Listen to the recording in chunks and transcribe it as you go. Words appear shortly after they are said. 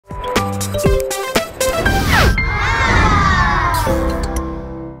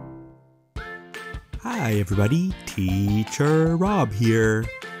Hi everybody, Teacher Rob here.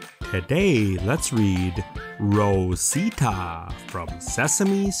 Today let's read Rosita from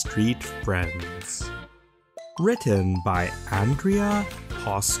Sesame Street Friends. Written by Andrea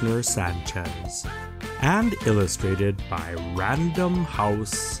Posner-Sanchez and illustrated by Random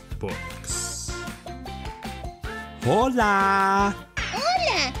House Books. Hola!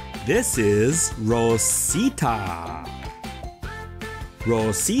 Hola! This is Rosita.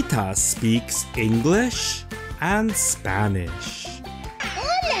 Rosita speaks English and Spanish.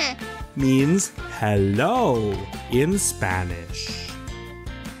 Hola! Means hello in Spanish.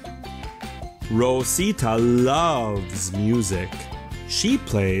 Rosita loves music. She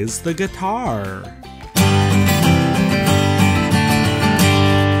plays the guitar.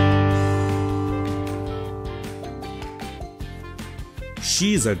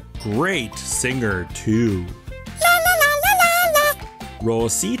 She's a great singer too.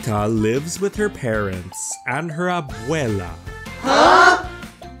 Rosita lives with her parents and her abuela. Huh?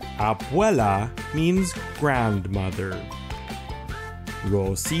 Abuela means grandmother.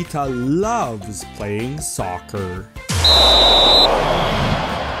 Rosita loves playing soccer.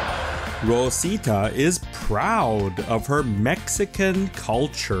 Rosita is proud of her Mexican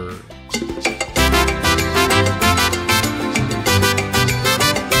culture.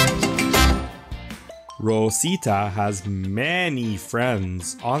 Rosita has many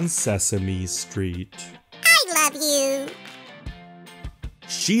friends on Sesame Street. I love you.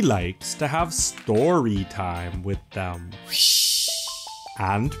 She likes to have story time with them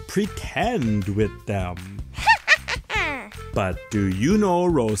and pretend with them. But do you know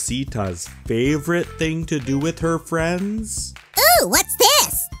Rosita's favorite thing to do with her friends? Ooh, what's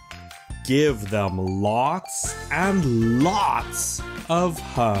this? Give them lots and lots of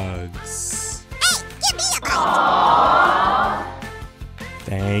hugs. Give me a bite.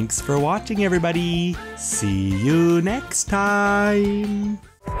 Thanks for watching, everybody. See you next time.